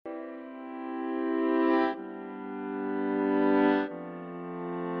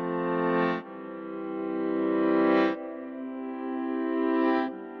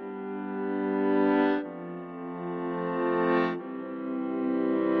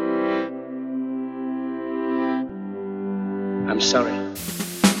I'm sorry,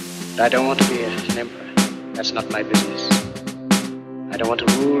 but I don't want to be an emperor. That's not my business. I don't want to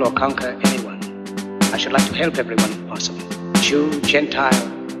rule or conquer anyone. I should like to help everyone if possible. Jew, Gentile,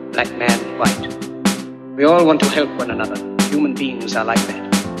 black man, white. We all want to help one another. Human beings are like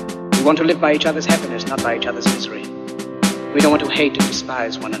that. We want to live by each other's happiness, not by each other's misery. We don't want to hate and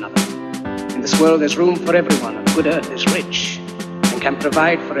despise one another. In this world there's room for everyone, and the good earth is rich and can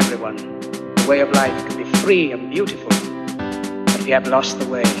provide for everyone. The way of life can be free and beautiful, but we have lost the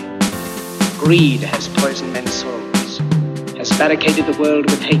way. Greed has poisoned men's souls, has barricaded the world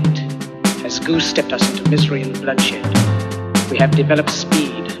with hate, has goose-stepped us into misery and bloodshed. We have developed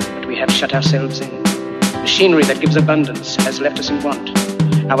speed, but we have shut ourselves in. Machinery that gives abundance has left us in want.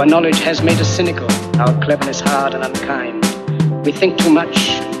 Our knowledge has made us cynical, our cleverness hard and unkind. We think too much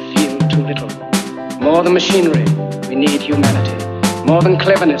and feel too little. More than machinery, we need humanity. More than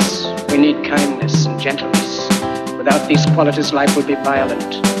cleverness, we need kindness and gentleness. Without these qualities, life will be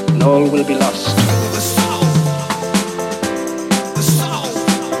violent and all will be lost.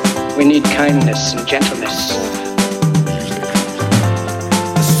 We need kindness and gentleness,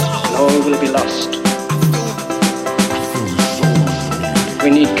 and all will be lost. We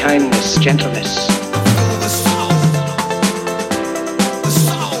need kindness, gentleness,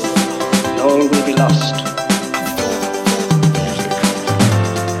 and all will be lost.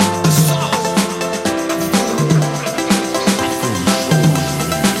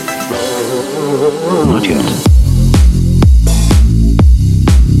 Not yet.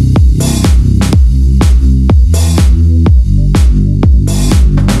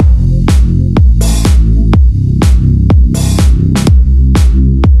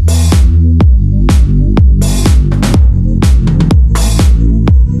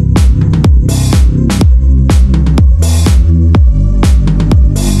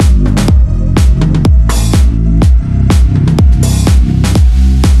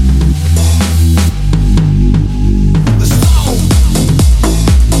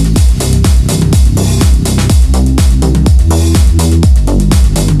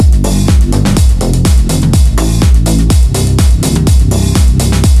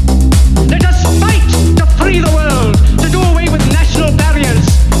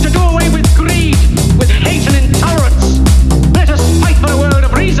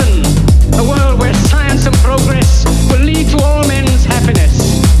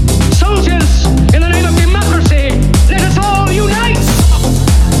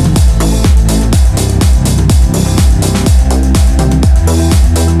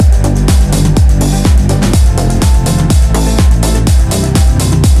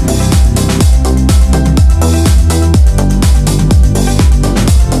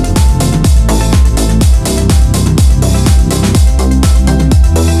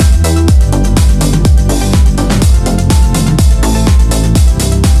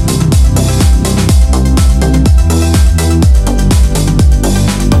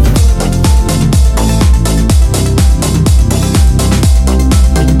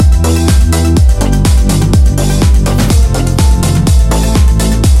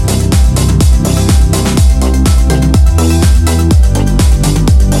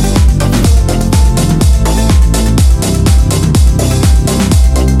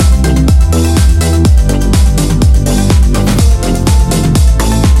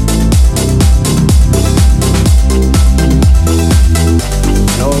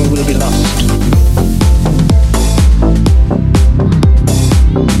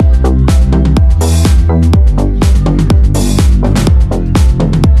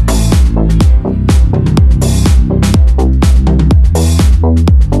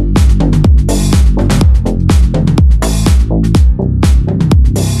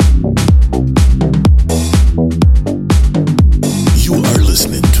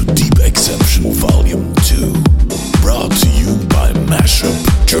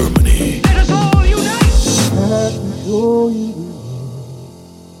 Mashup-Germany. Let us all unite!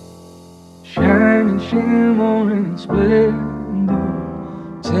 Shining, shimmering splendor.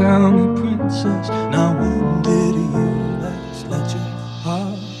 Tell me, princess, now when did you last let your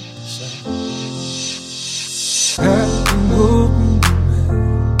heart decide? I've been hoping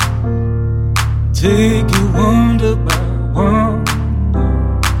to take you wonder by wonder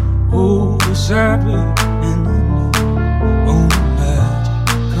over sideways in the night. On the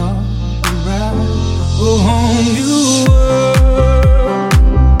magic carpet ride, go home you were.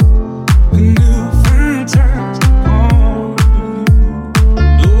 New times on you.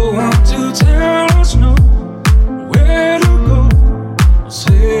 No one to tell us no where to go.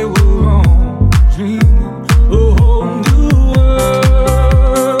 Say we're all dreaming a whole new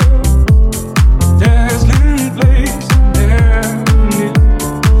world. Dazzling place.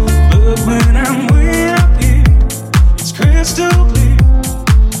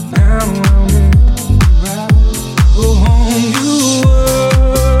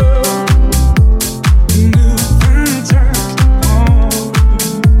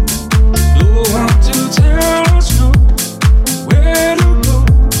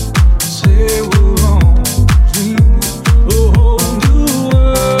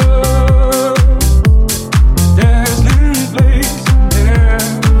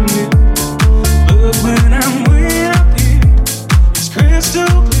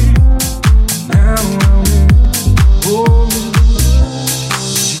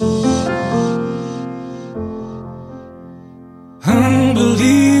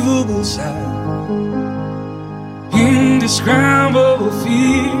 inside. Indescribable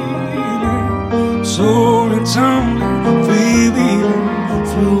feeling, soaring, tumbling, freewheeling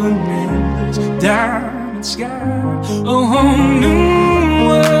through an endless diamond sky. A whole new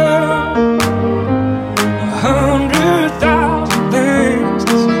world, 100,000 things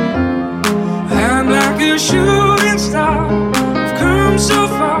to see. I'm like a shooting star, I've come so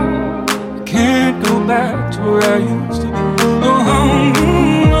far, I can't go back to where I used to be. A whole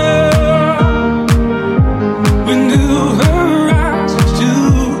new world with new horizons to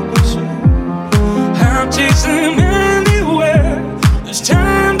pursue. I'll chase them anywhere, there's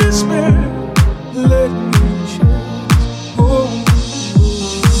time to spare. Let me share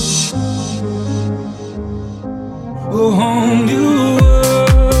a whole new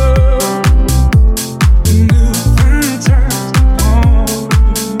world, a new fantastic point of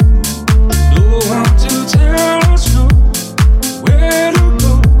view. No one to tell us no, where to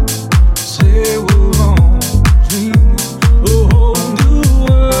go. Say we're on dreaming. A whole new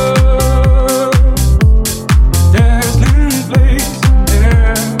world, dazzling place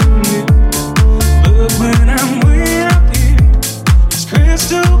never knew. But when I'm way up here, it's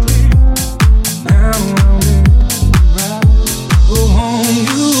crystal clear. Now I'm in the ride. A whole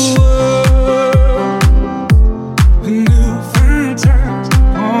new world, a new fantastic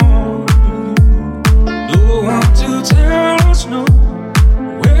point of view. No one to tell us no,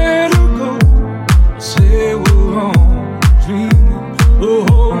 where to go. Say we're on dreaming. A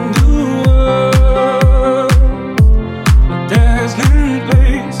whole new world, a dazzling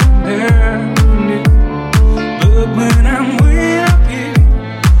place I never knew. But when I'm way up here,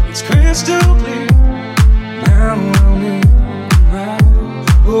 it's crystal clear. Now I'm in the ride.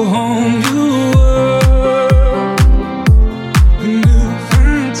 A whole new world, a new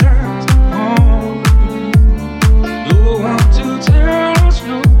fantastic point of view. No one to tell us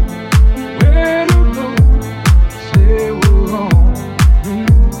no, where to go. Say we're on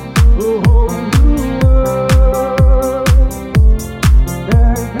dreaming. A whole new world,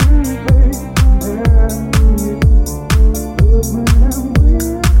 dazzling place I never knew. But when I'm way up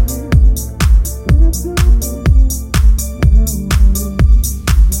here, crystal clear.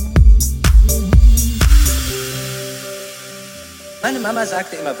 Meine Mama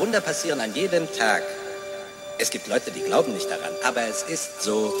sagte immer, Wunder passieren an jedem Tag. Es gibt Leute, die glauben nicht daran, aber es ist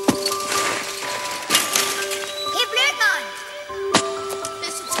so. Hey, Blödmann!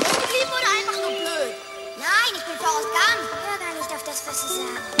 Bist du zurückgeblieben oder einfach nur blöd? Nein, ich bin Forrest Gump. Hör gar nicht auf das, was sie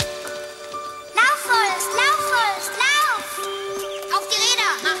sagen. Lauf, Forrest, lauf, Forrest, lauf! Auf die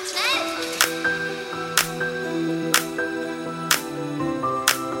Räder, macht schnell!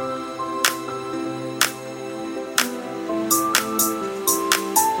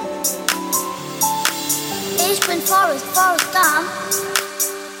 Ich bin Forrest, Forrest Gump.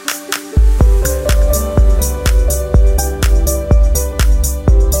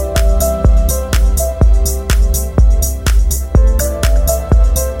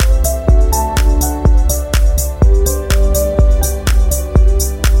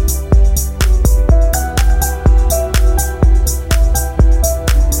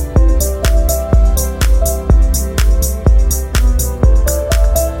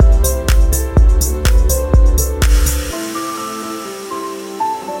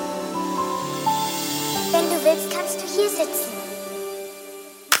 Wenn du willst, kannst du hier sitzen.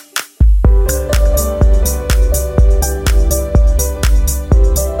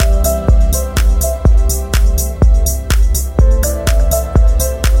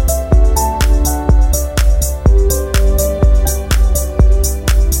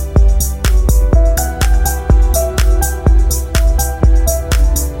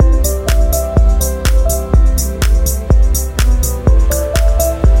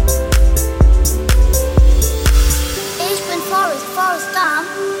 Ich bin Forrest, Forrest Gump.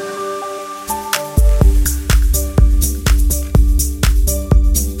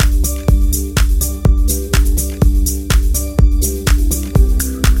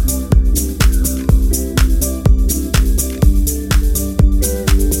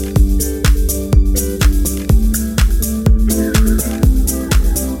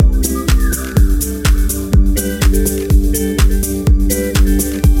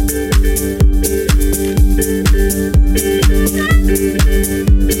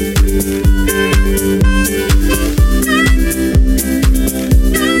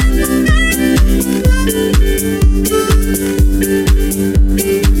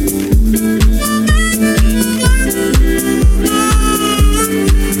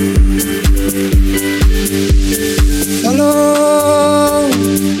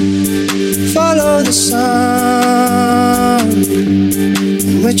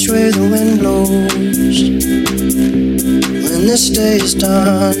 which way the wind blows when this day is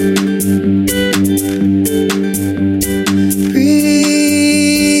done.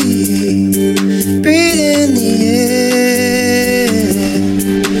 Breathe, breathe in the air,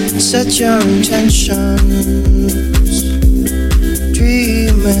 set your intentions,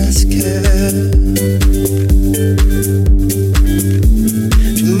 dream with care.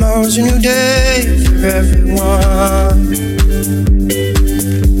 Tomorrow's a new day for everyone.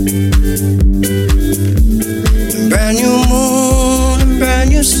 A brand new moon, a brand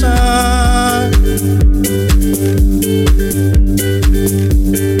new sun.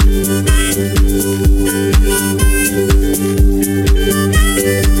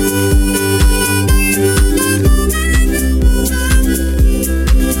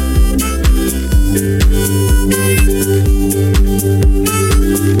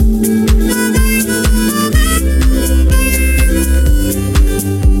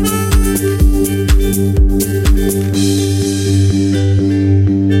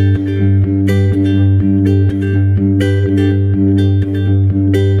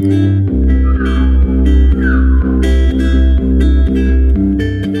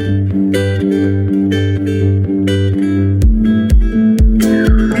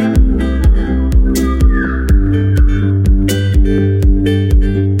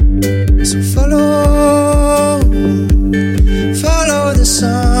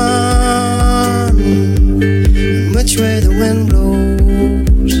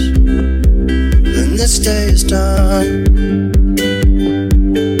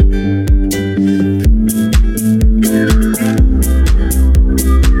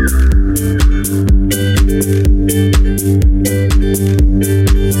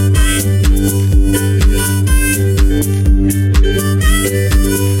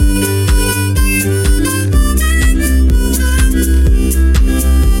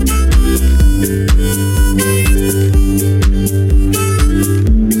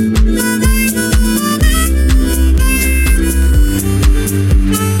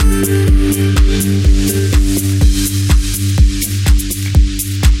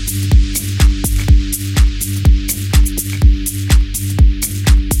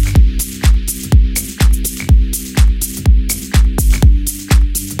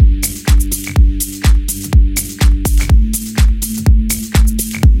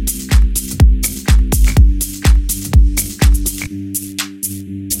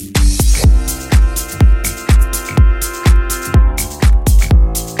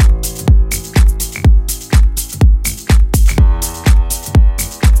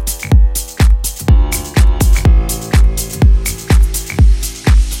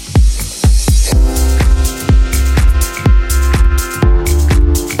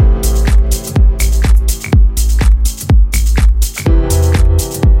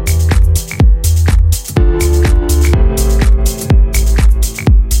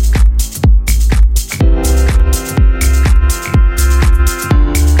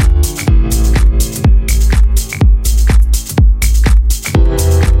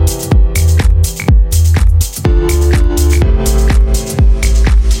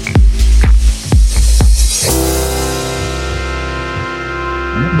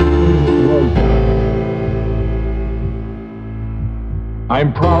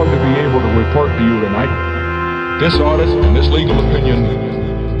 I'm proud to be able to report to you tonight, this audit and this legal opinion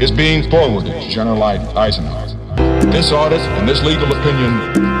is being forwarded to General Eisenhower. This audit and this legal opinion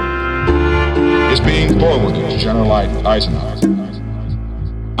is being forwarded to General Eisenhower.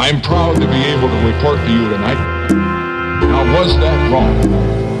 I'm proud to be able to report to you tonight. Now, was that wrong?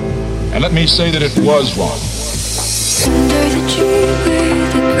 And let me say that it was wrong. Under the tree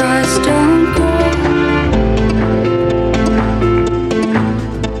where the grass don't grow,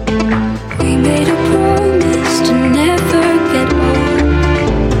 we made a promise to never get old.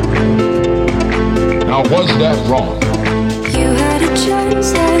 Now, was that wrong? You had a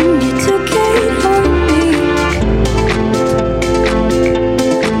chance and you took it from me,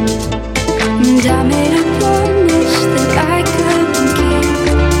 and I made a promise that I couldn't keep.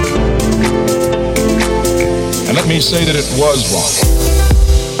 And let me say that it was wrong.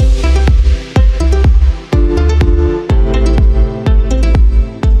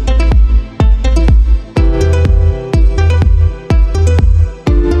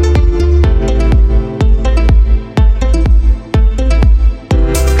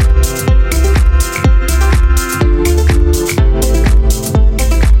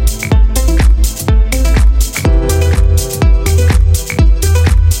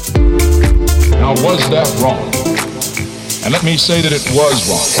 Was that wrong? And let me say that it was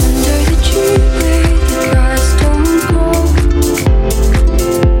wrong. Under the tree where the grass don't grow,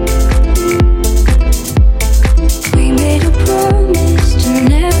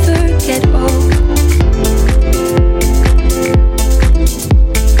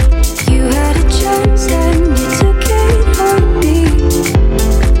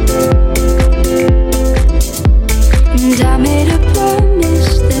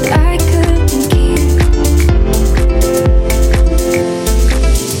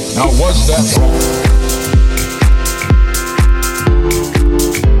 Now was that wrong?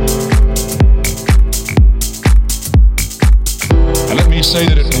 And let me say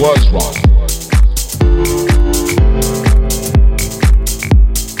that it was wrong.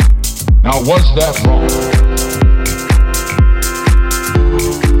 Now was that wrong?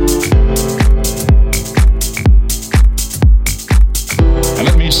 And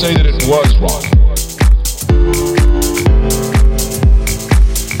let me say that it was wrong.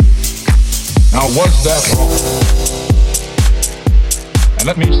 Now was that wrong? And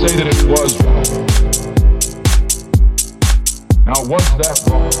let me say that it was wrong. Now was that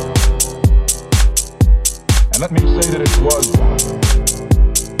wrong? And let me say that it was wrong.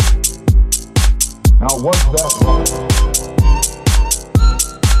 Now was that wrong?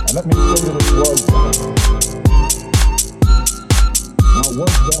 And let me say that it was wrong. Now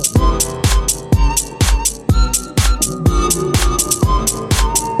was that wrong?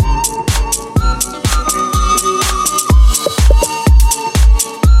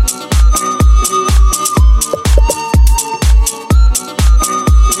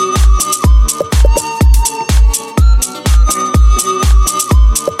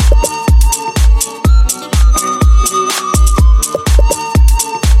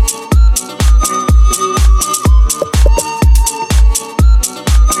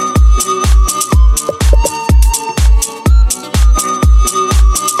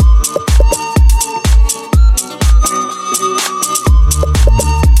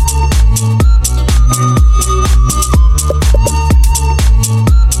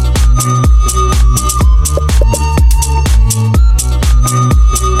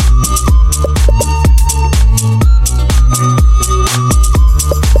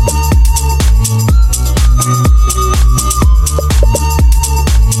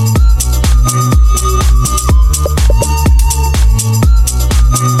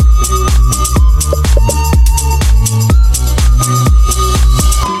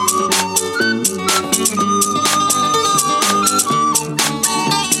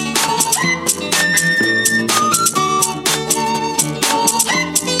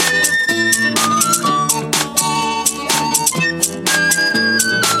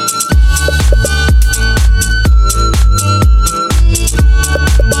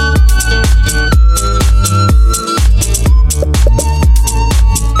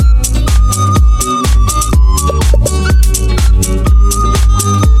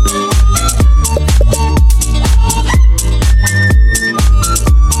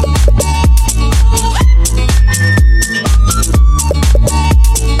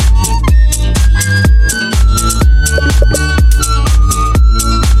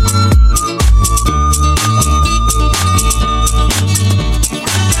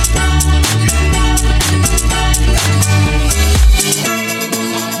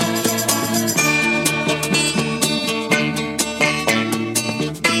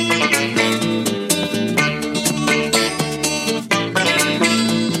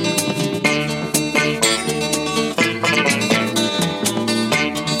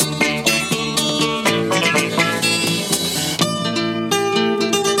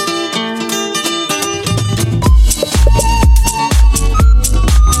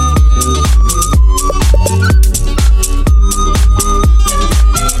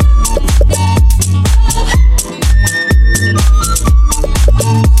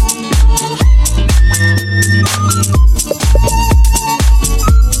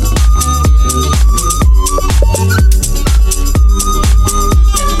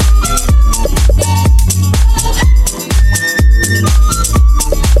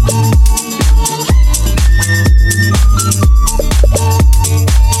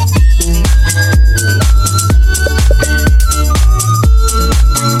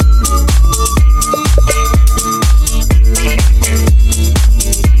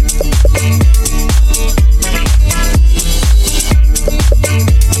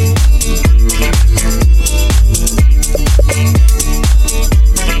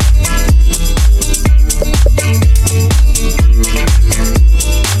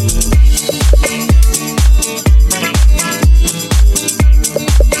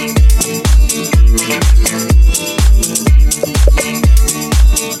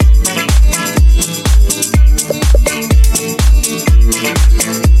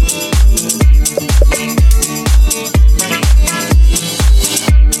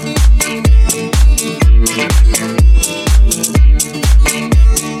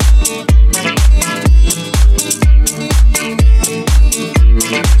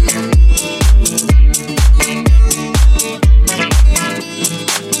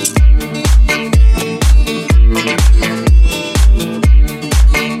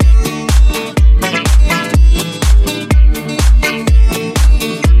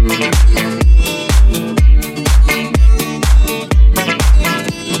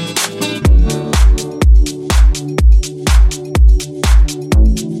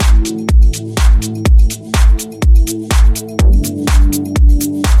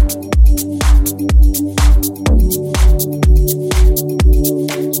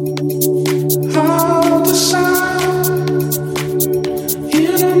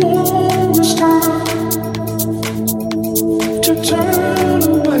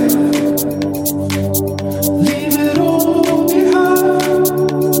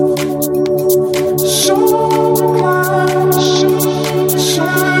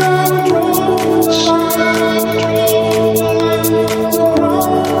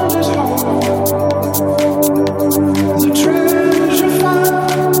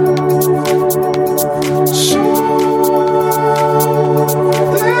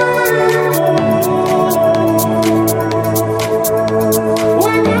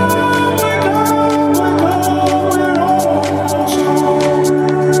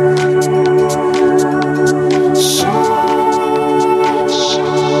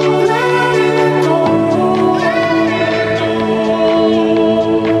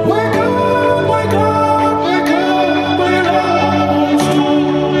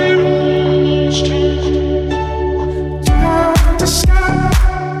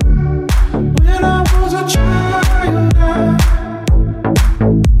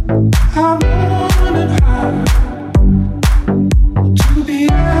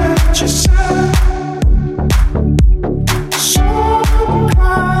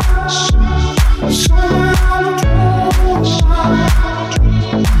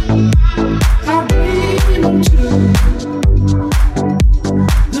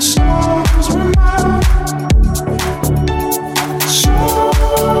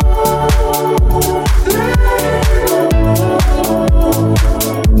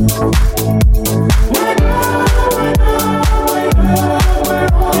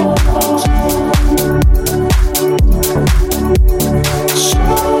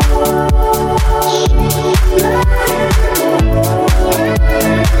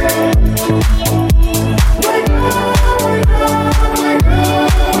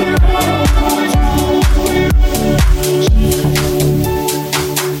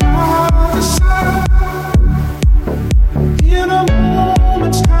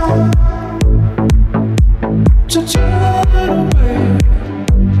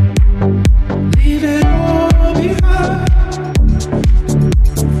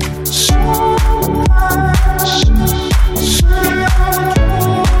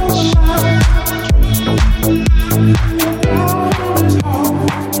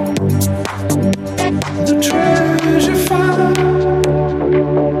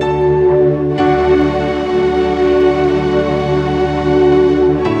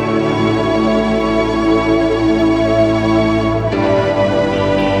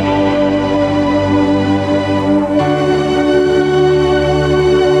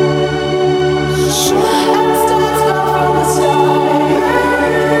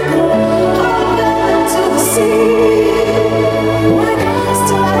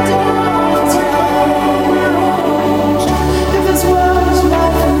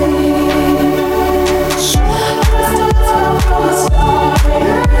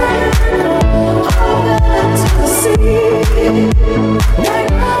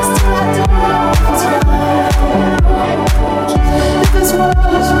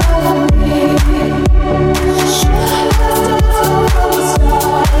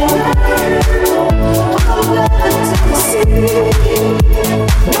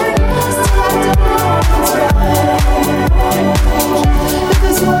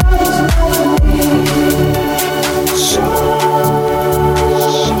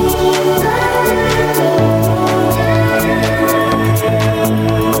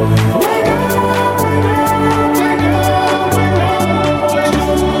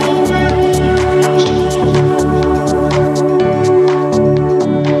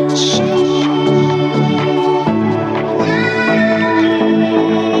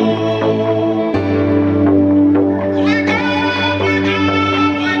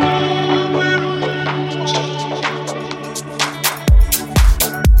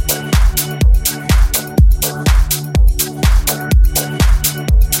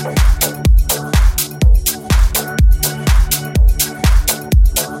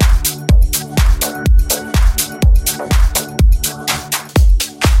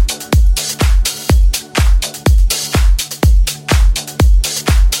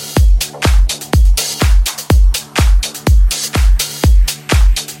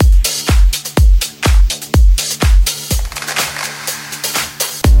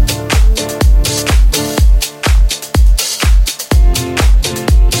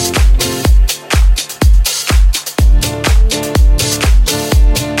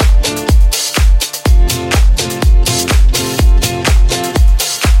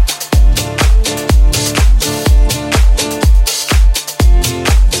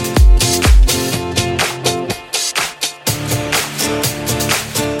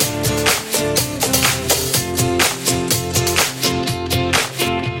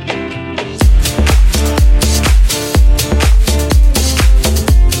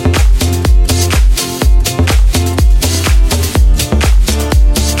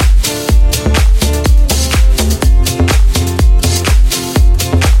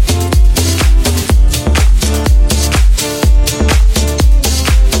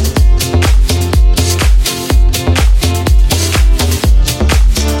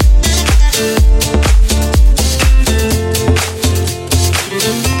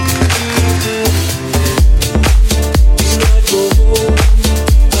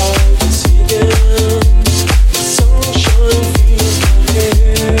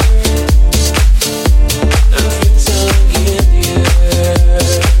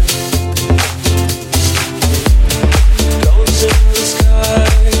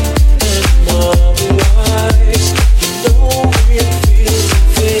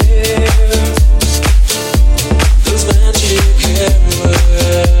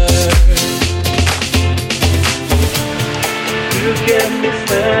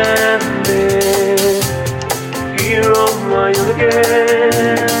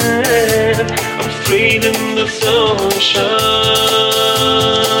 sunshine.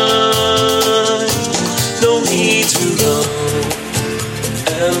 No need to run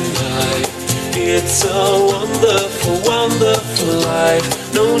and hide. It's a wonderful, wonderful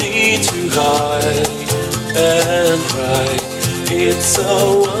life. No need to hide and cry. It's a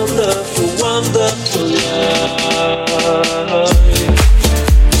wonderful, wonderful life.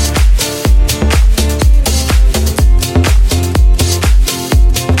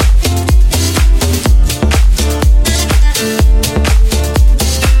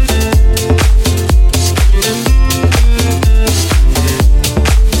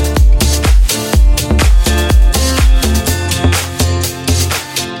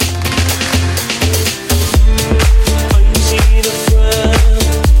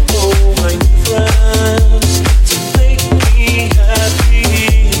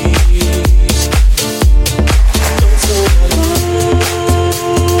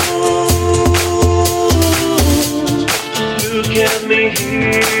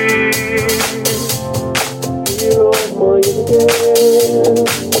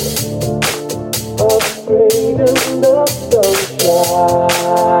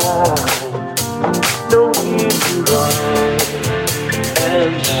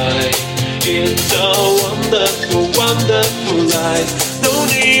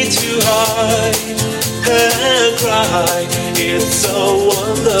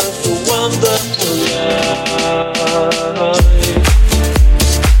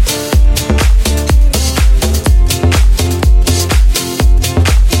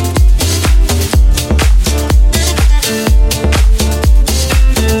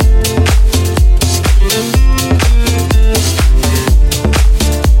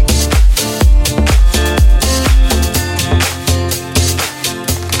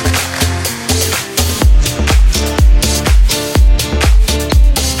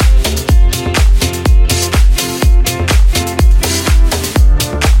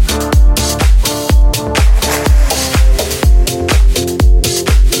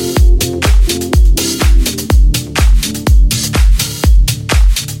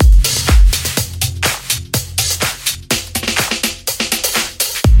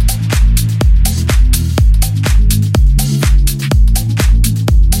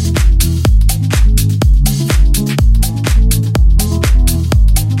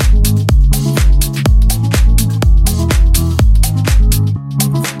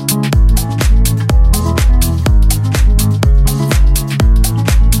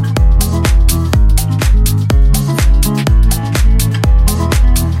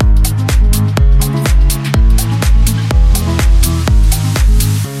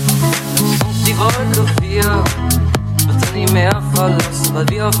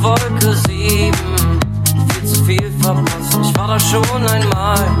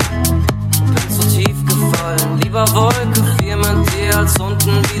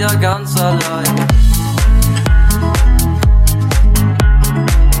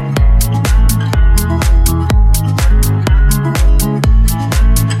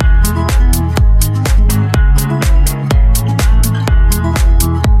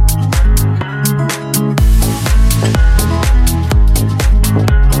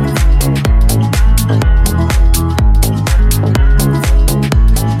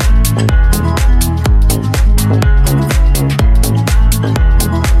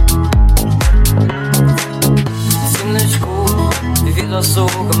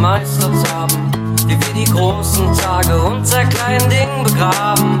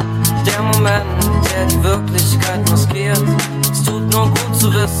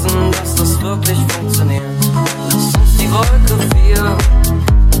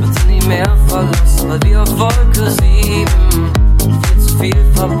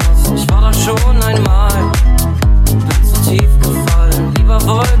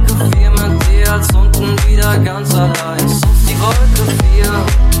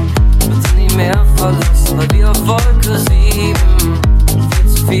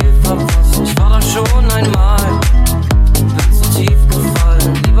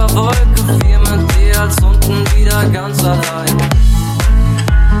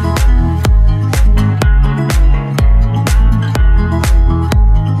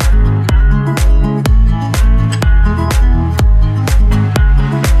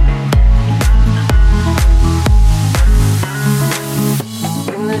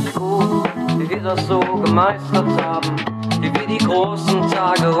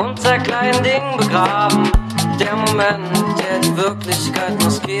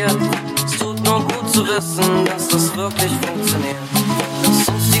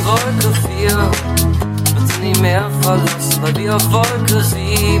 Wolke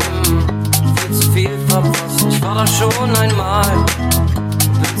 7 viel viel zu viel verpasst. Ich war da schon einmal,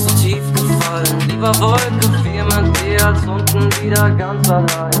 bin zu tief gefallen. Lieber Wolke 4 mit dir als unten wieder ganz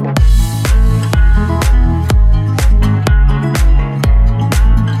allein.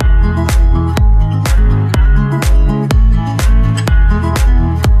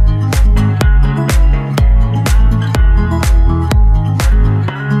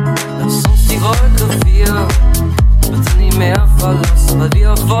 Weil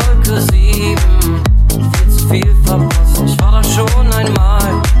wir auf Wolke 7 viel zu viel verpasst. Ich war da schon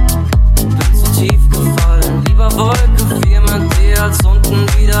einmal, bin zu tief gefallen. Lieber Wolke 4 mit dir als unten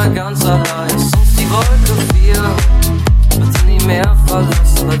wieder ganz allein. Lass uns die Wolke 4 bitte nie mehr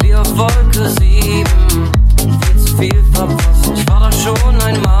verlassen. Weil wir auf Wolke 7 viel zu viel verpasst. Ich war da schon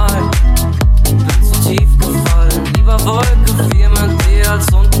einmal, bin zu tief gefallen. Lieber Wolke 4 mit dir als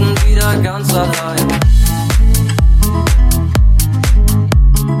unten wieder ganz allein.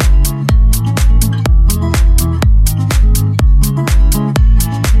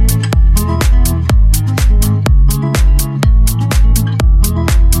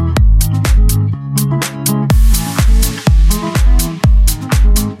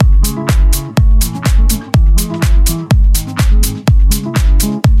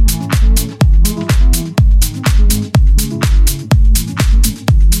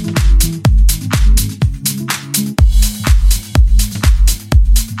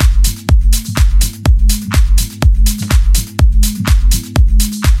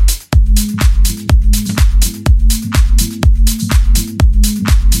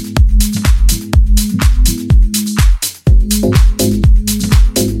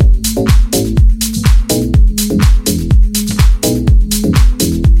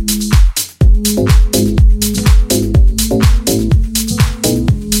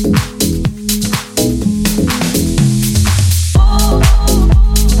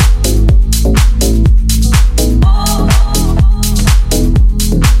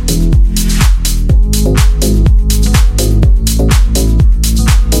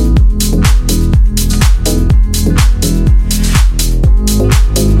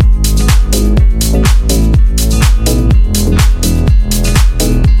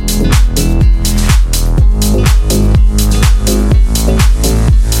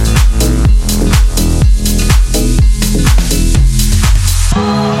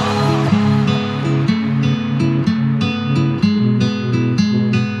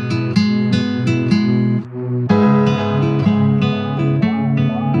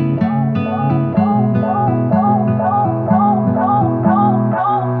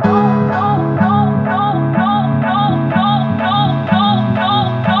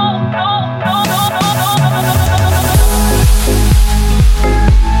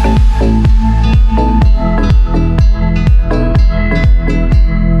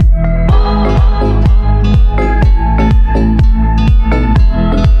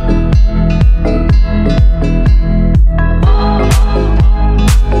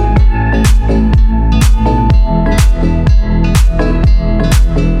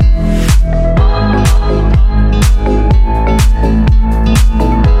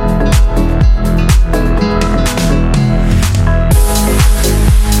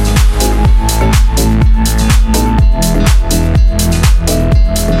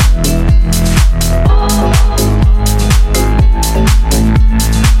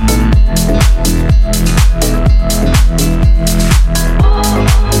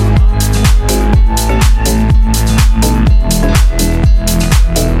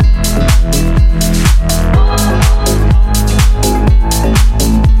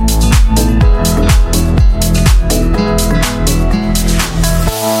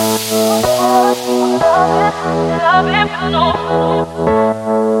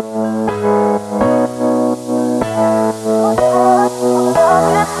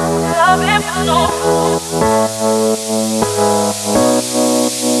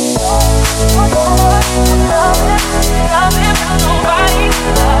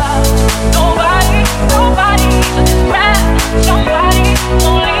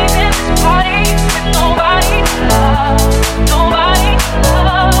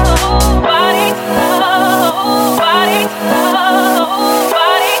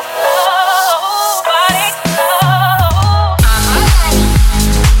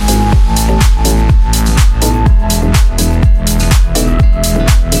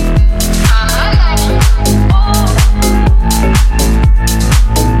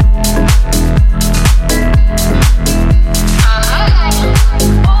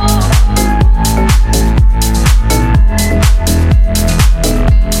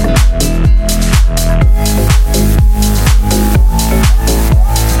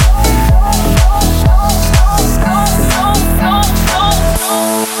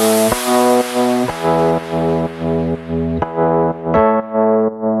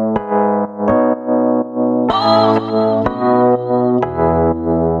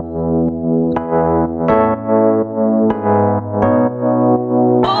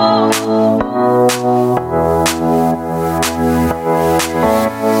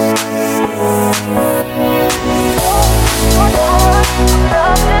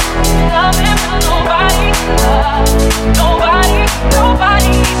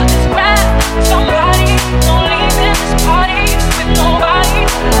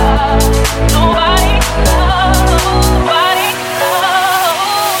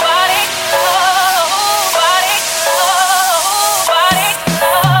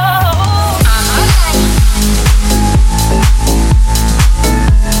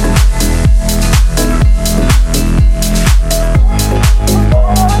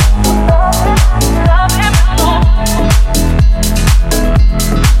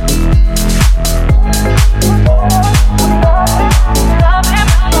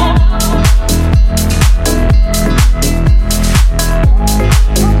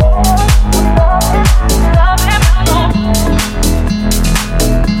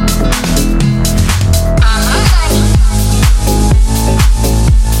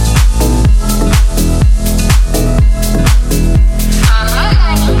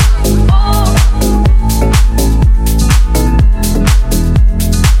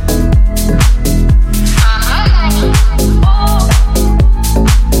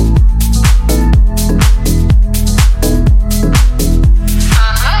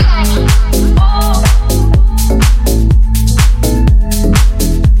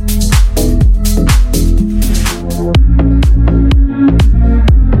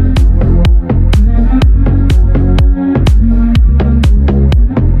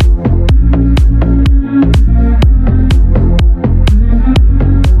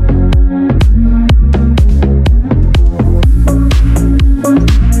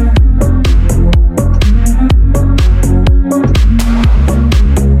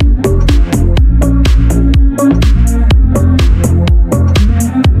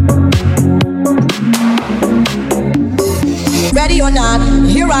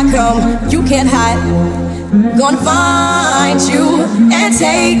 Gonna find you and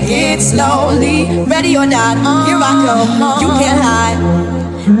take it slowly. Ready or not, here I come. You can't hide.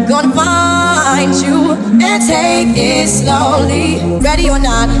 Gonna find you and take it slowly. Ready or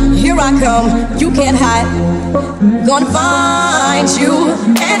not, here I come. You can't hide. Gonna find you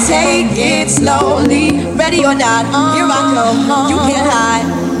and take it slowly. Ready or not, here I come. You can't hide.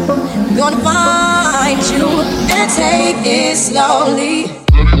 Gonna find you and take it slowly.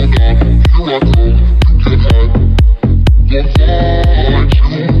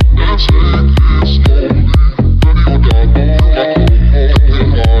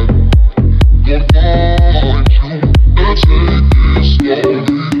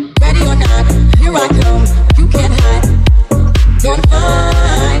 Ready or not, here I come. You can't hide. Gonna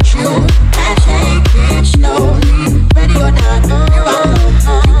find you and take it slowly. Ready or not, here I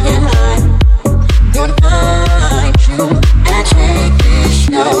come. You can't hide. Gonna find you and take it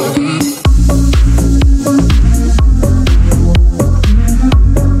slowly.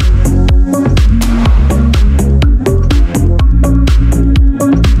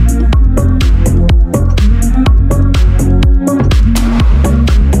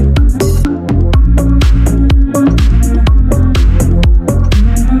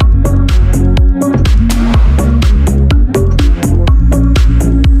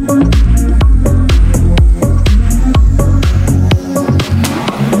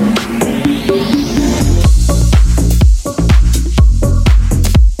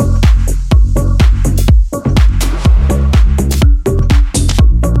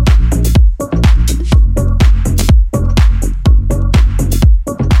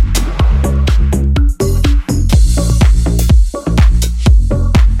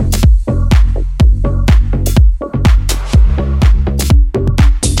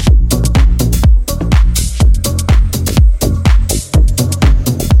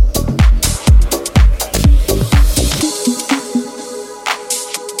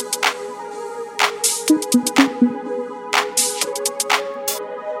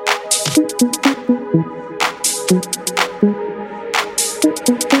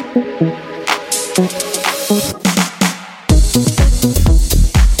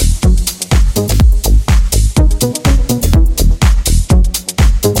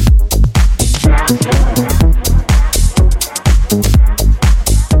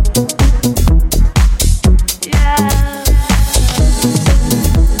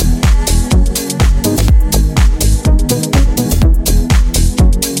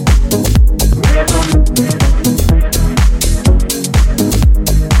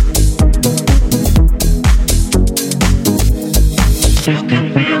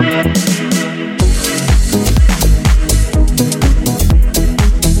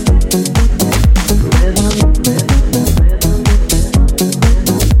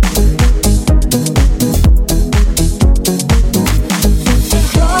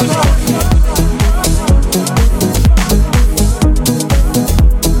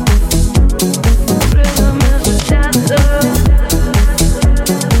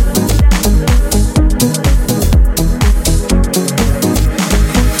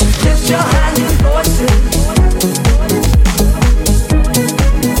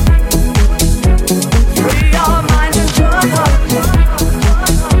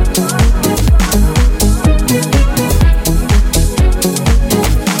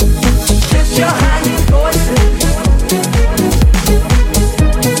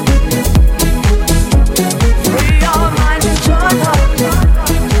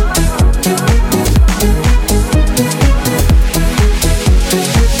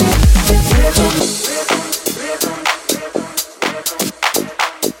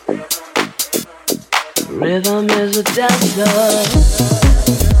 Rhythm is a dancer.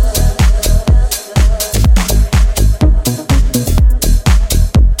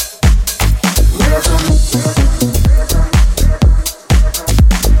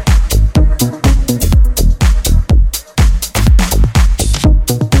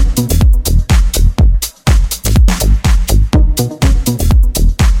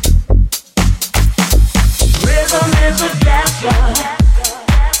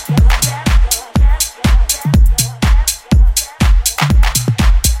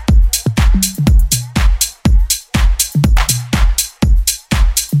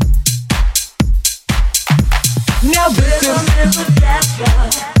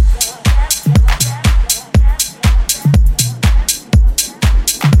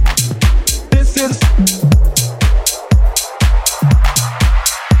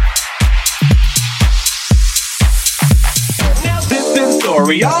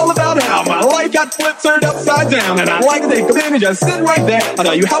 All about how my life got flipped, turned upside down, and I'd like to take a minute and just sit right there. I'll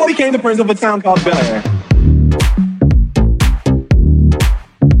tell you how I became the prince of a town called Bel Air.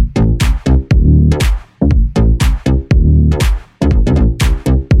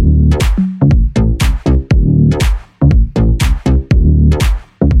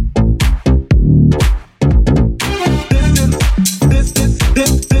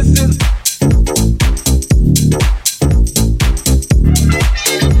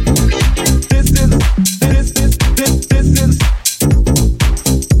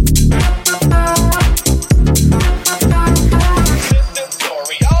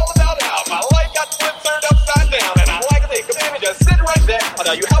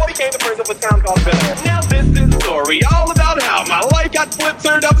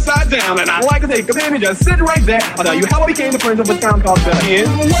 down, and I'd like to take a minute, just sit right there. I'll tell you how I became the prince of a town called Philly.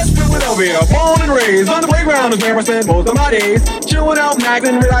 In West Philadelphia, born and raised on the playground is where I spent most of my days. Chilling out,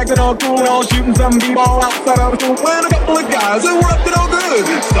 acting, relaxing, all cool, and all shooting some b-ball outside of the school. When a couple of guys who were up to no good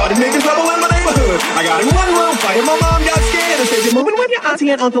started making trouble in my neighborhood. I got in one room fight, and my mom got scared and said, "You're moving with your auntie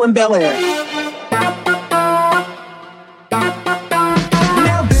and uncle in Bel Air."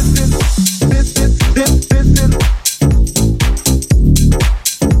 Now this is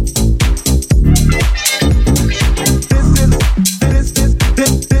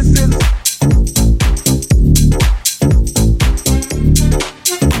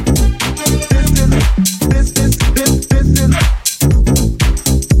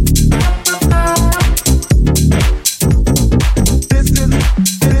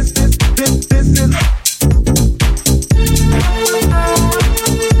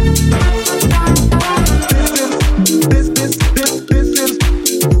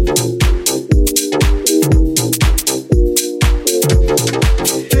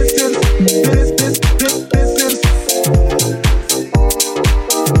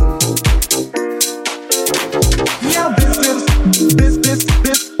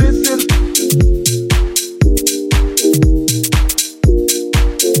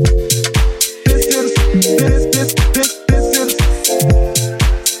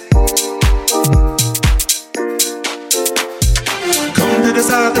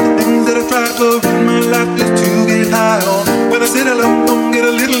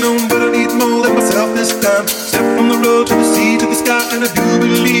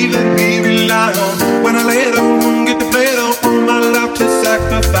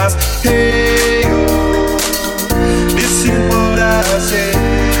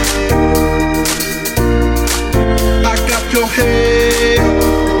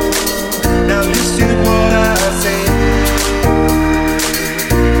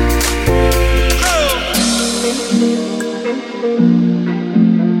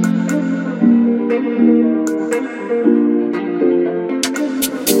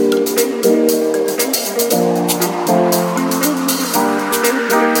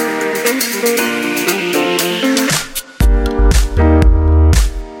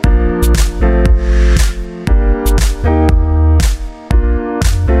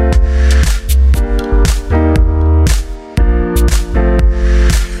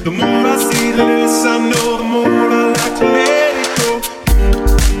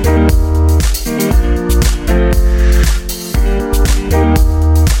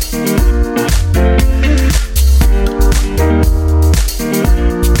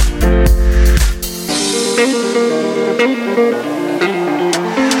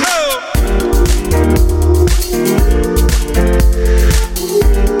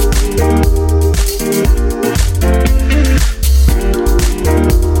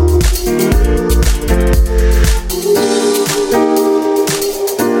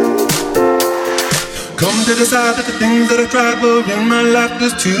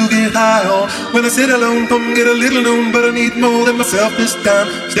to get high on. When I sit alone, come get a little known, but I need more than myself this time.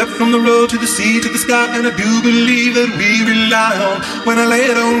 Step from the road to the sea to the sky, and I do believe that we rely on. When I lay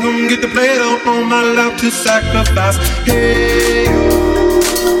it on, come get the play it on, all my life to sacrifice. Hey,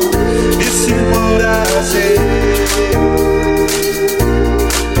 oh, listen what I say.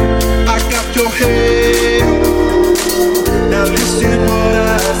 I got your head, now listen what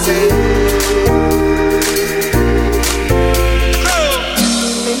I say.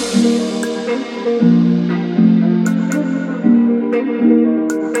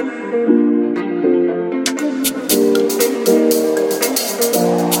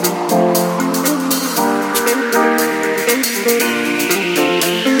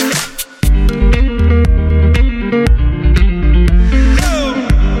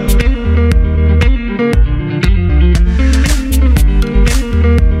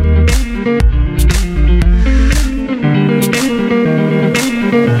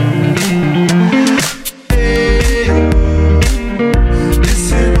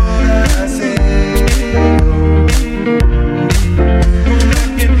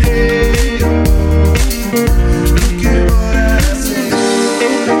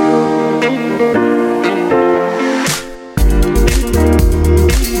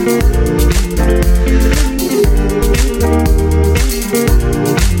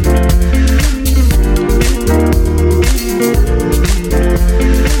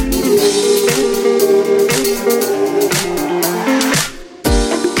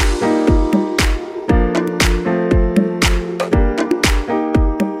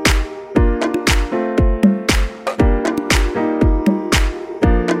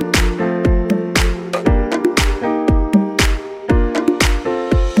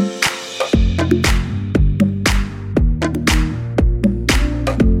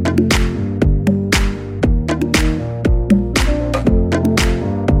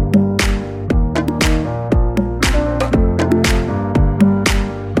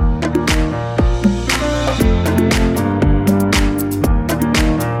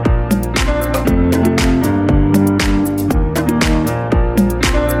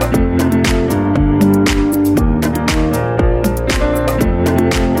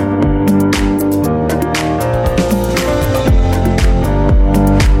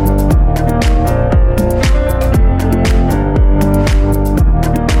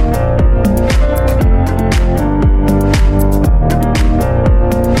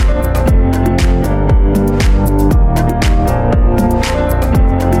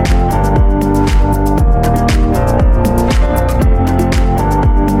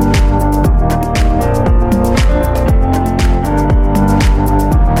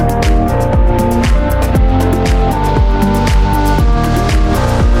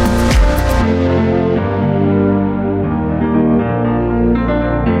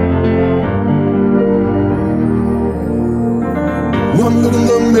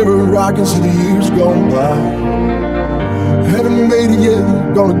 I can see the years gone by. Haven't made it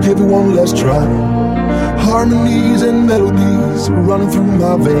yet, gonna give it one last try. Harmonies and melodies running through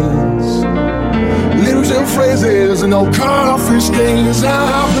my veins. Lyrics and phrases and old coffee stains.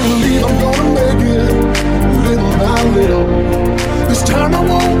 I believe I'm gonna make it, little by little. This time I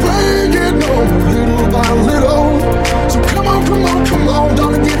won't break it, no, little by little. So come on, come on, come on,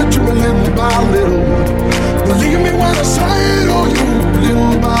 don't give it to me little by little. Believe me when I say it, oh you,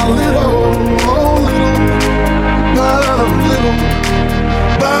 little by little, oh little by little,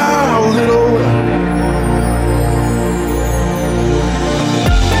 by little.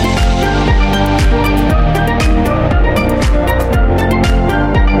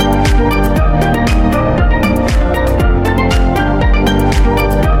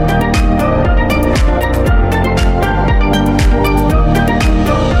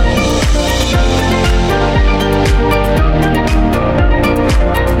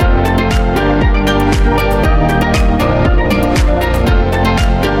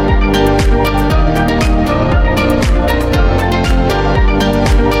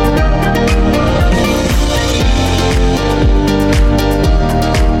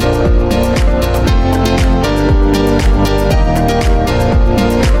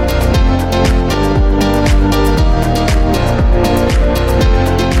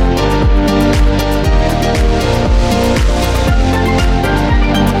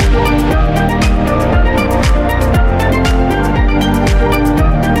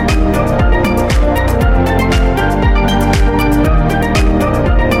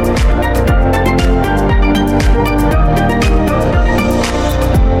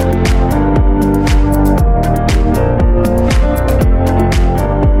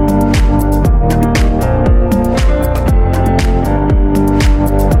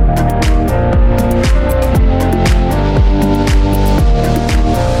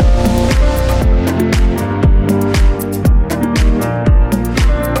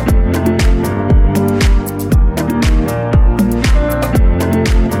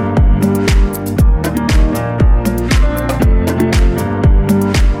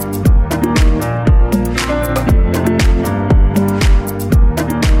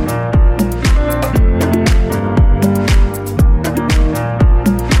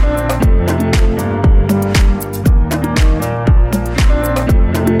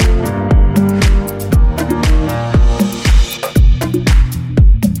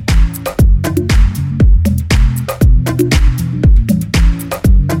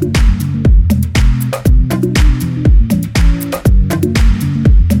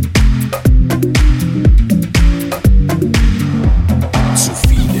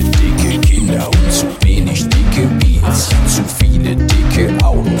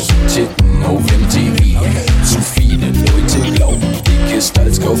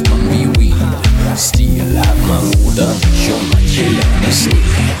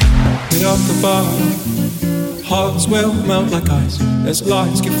 As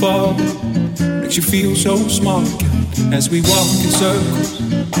lights keep falling, makes you feel so small again. As we walk in circles,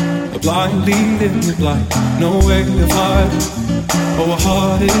 a blind lead in the blind, no way to hide. Our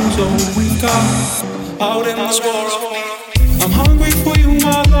heart is all we've got out in this war of need. I'm hungry for you,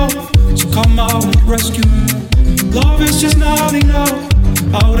 my love, so come out and rescue me. Love is just not enough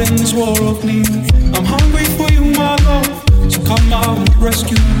out in this war of need. I'm hungry for you, my love, so come out and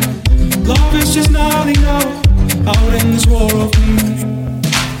rescue me. Love is just not enough out in this war of need.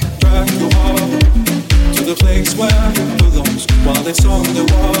 Drag your heart to the place where it belongs, while it's on the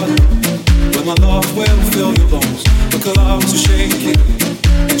water, where my love will fill your lungs. The clouds are shaking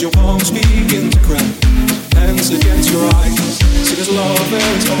and your palms begin to crack. Hands against your eyes, so this love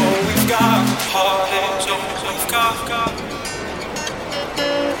is all we've got. Heart is all we've got.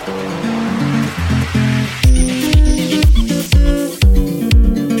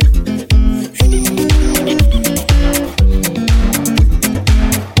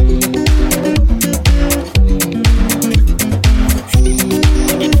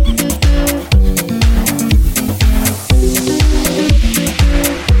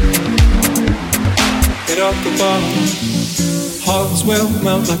 Hearts will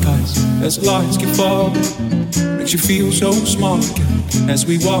melt like ice as lights keep falling. Makes you feel so small again as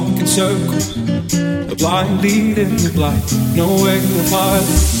we walk in circles. A blind lead in the blind, no way to hide.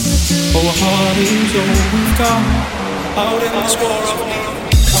 Our heart is all we've got out in this war of need.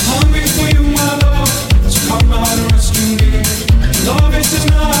 I'm hungry for you, my love, so come out and rescue me. Love is just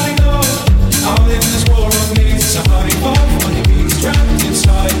not enough out in this war of need. It's a honey pot, honey bees trapped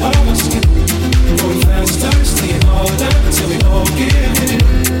inside our skin. Going faster, staying harder until we all give in.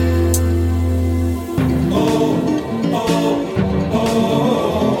 Oh, oh, oh,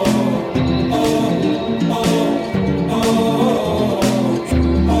 oh.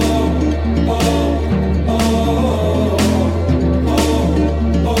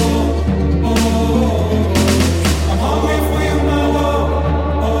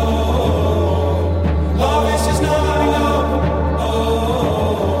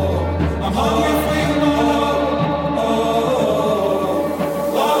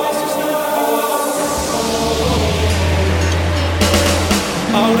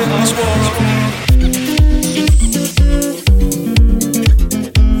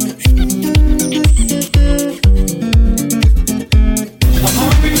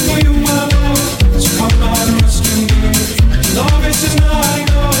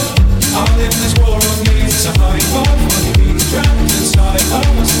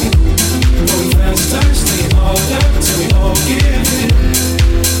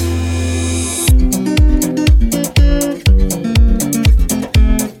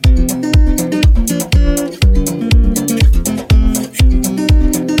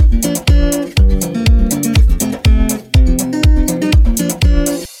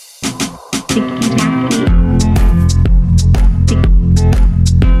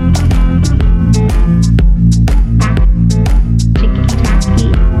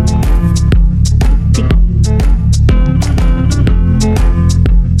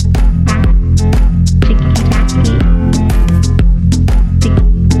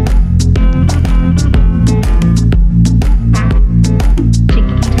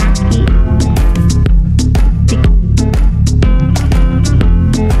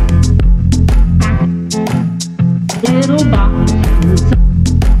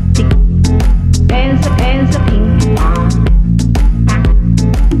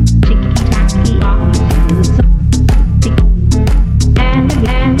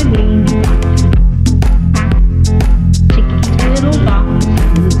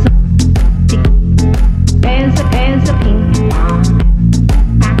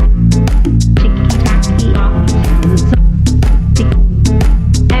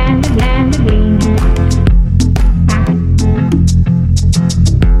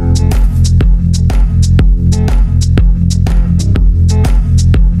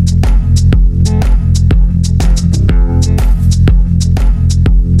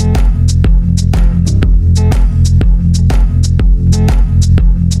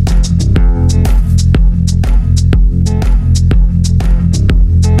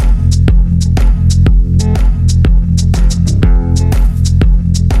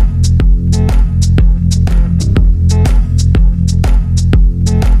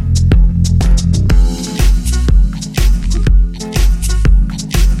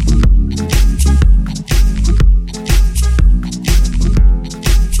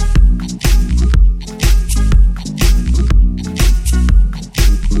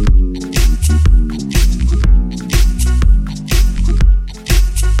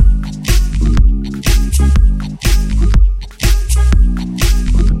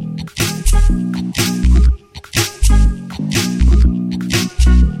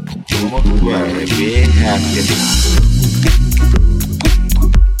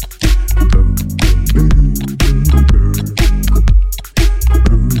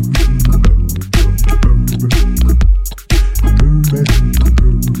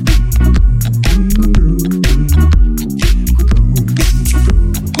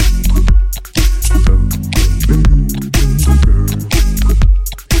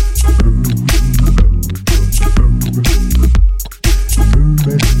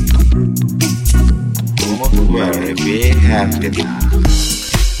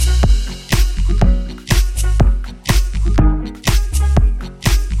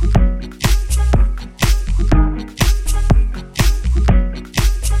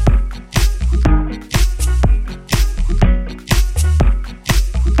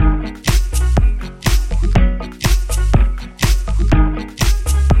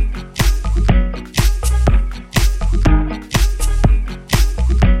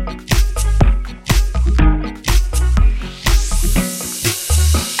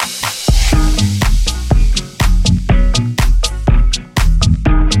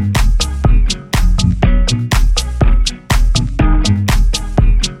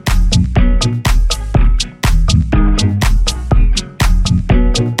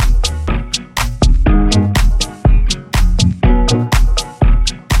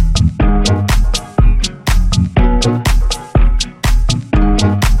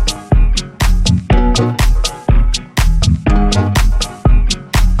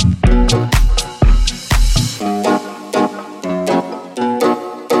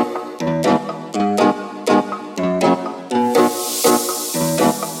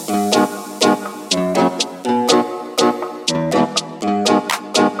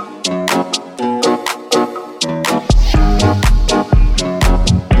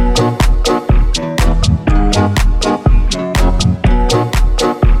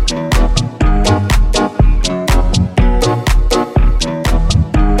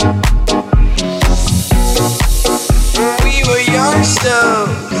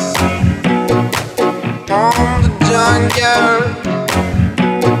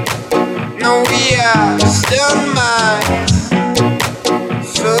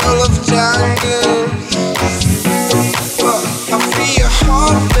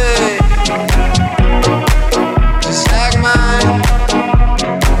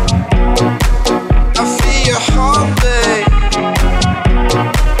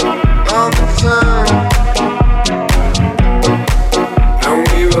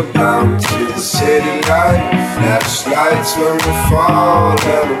 when we're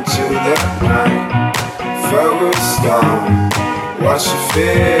falling into the night. Focused on what you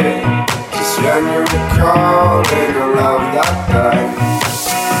feel, just when you're recalling a love that died.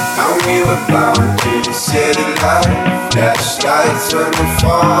 And we were bound to the city light, flashlights when we're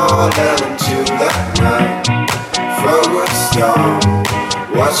falling into the night. Focused on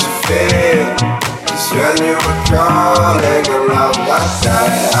what you feel, just when you're recalling a love that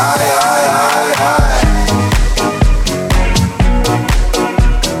died.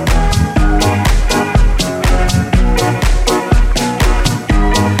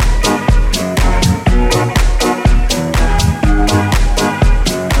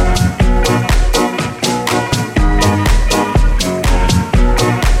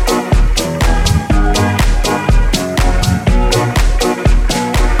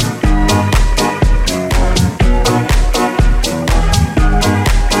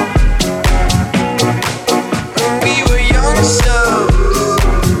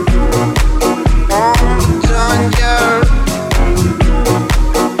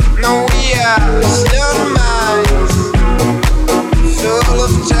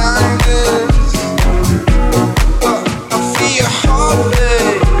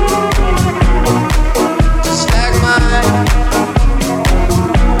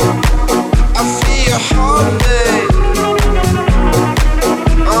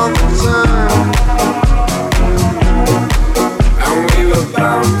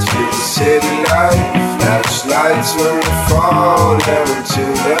 When we fall into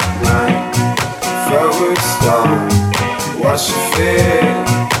the night, focused on what you feel,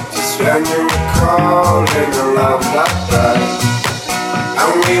 just when you're recalling a love that died.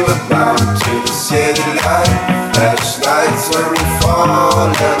 And we were bound to the city light, flashlights when we fall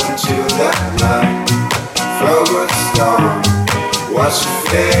into the night, focused on what you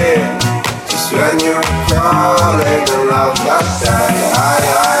feel, just when you're recalling a love that died.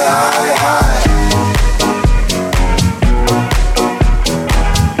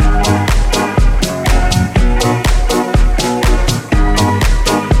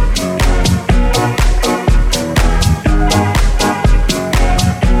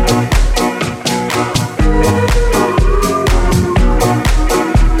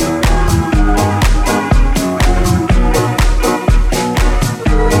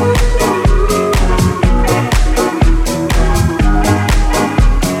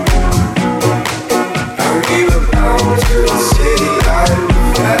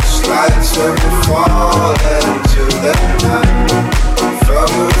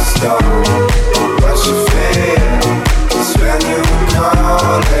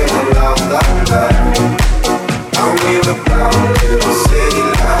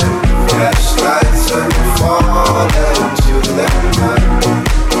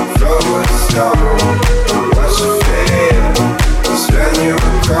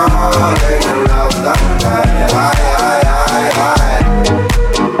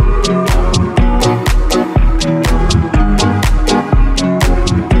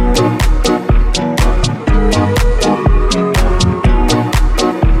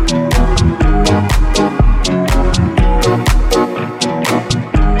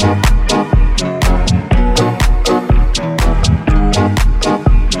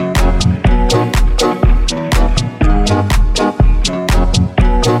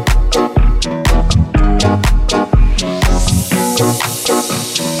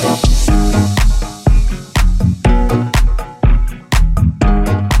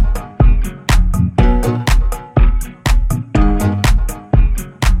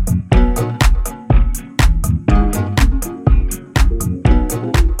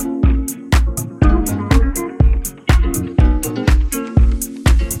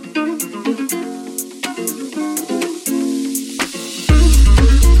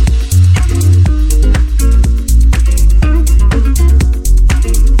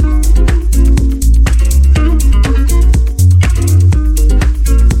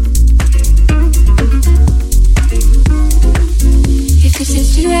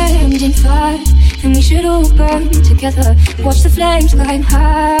 Together, watch the flames climb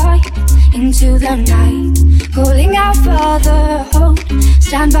high into the night, calling out Father, hold,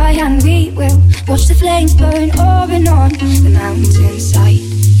 stand by and we will watch the flames burn over and on the mountainside.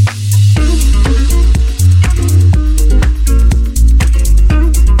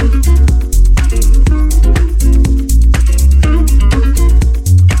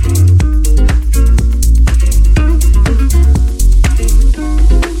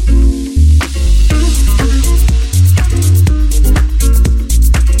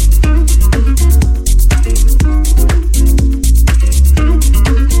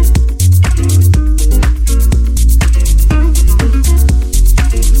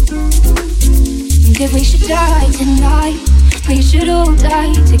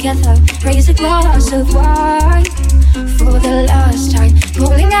 together, raise a glass of wine for the last time,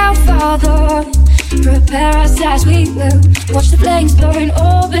 calling out Father. Prepare us as we will watch the flames burn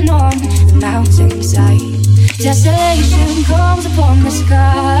open on the mountainside. Desolation comes upon the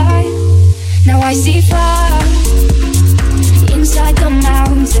sky. Now I see fire inside the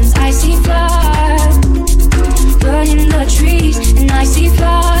mountains. I see fire burning the trees, and I see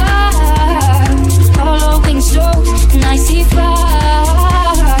fire following souls, and I see fire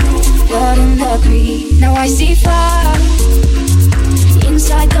burning the breeze. Now I see fire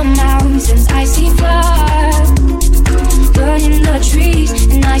inside the mountains. I see fire burning the trees,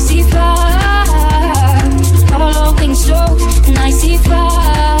 and I see fire following souls, and I see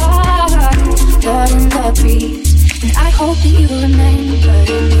fire burning the breeze. And I hope that you remember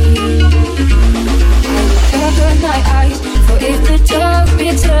me. I will cover my eyes, for if the dark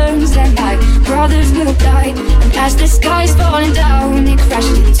returns, then my brothers will die. And as the sky's falling down, it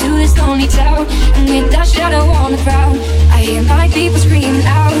crashed into this lonely town. And with that shadow on the ground, I hear my people screaming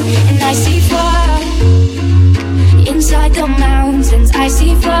out. And I see fire inside the mountains. I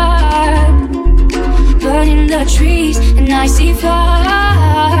see fire burning the trees, and I see fire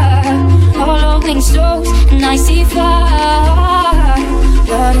following souls, and I see fire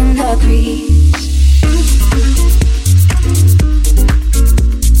burning the breeze.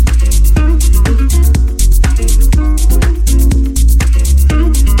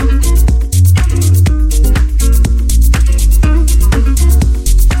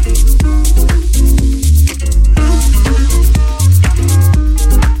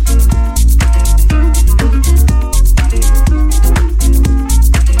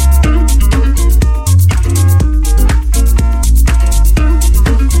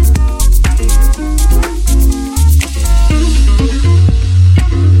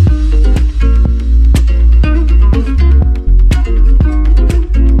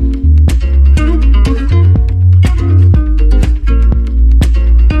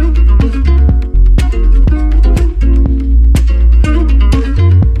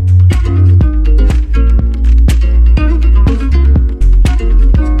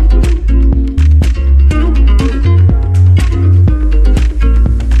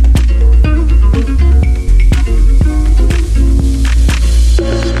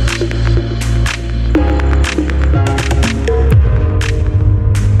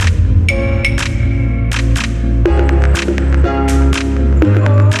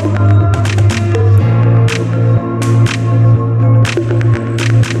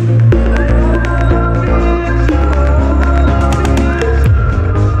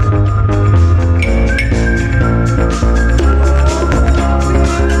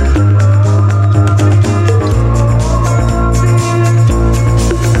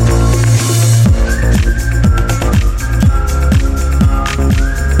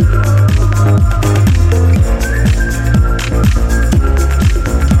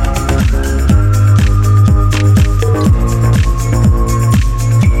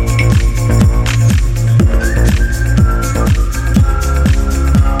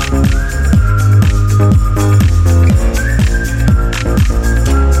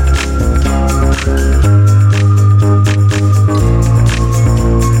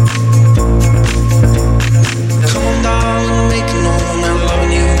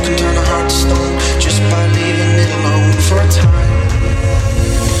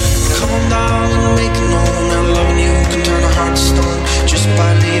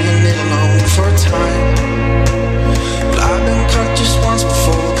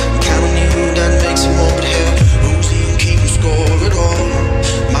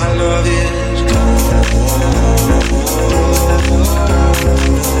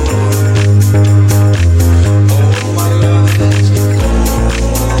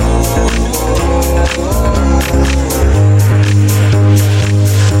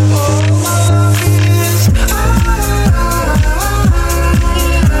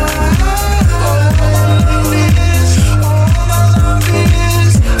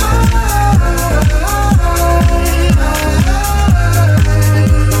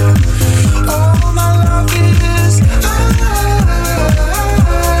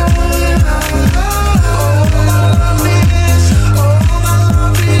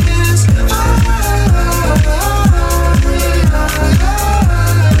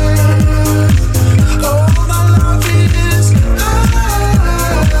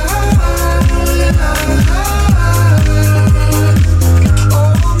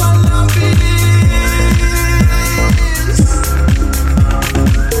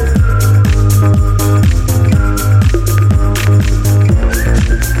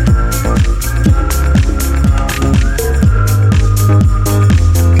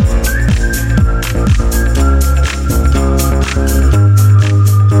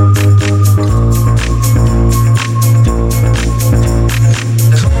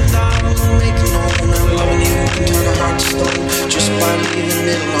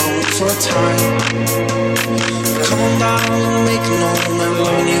 for a time. Come on down and make it known that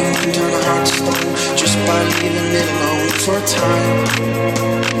loving you can turn a heart to stone just by leaving it alone for a time.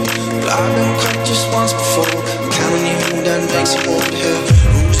 But I've been cut just once before. Counting you that makes it over here.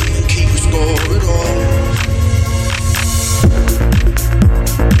 Who's even keeping score at all?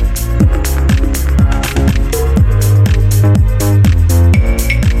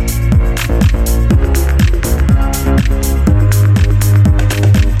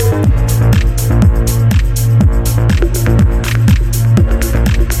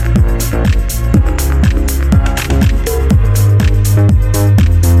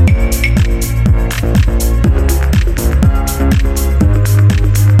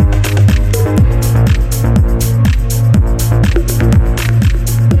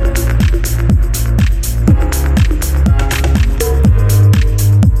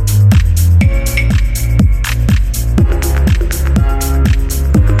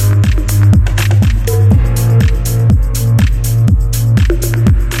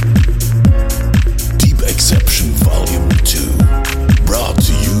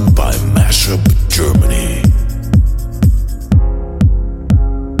 Mashup-Germany.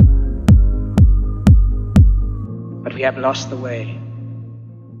 But we have lost the way.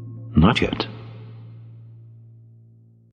 Not yet.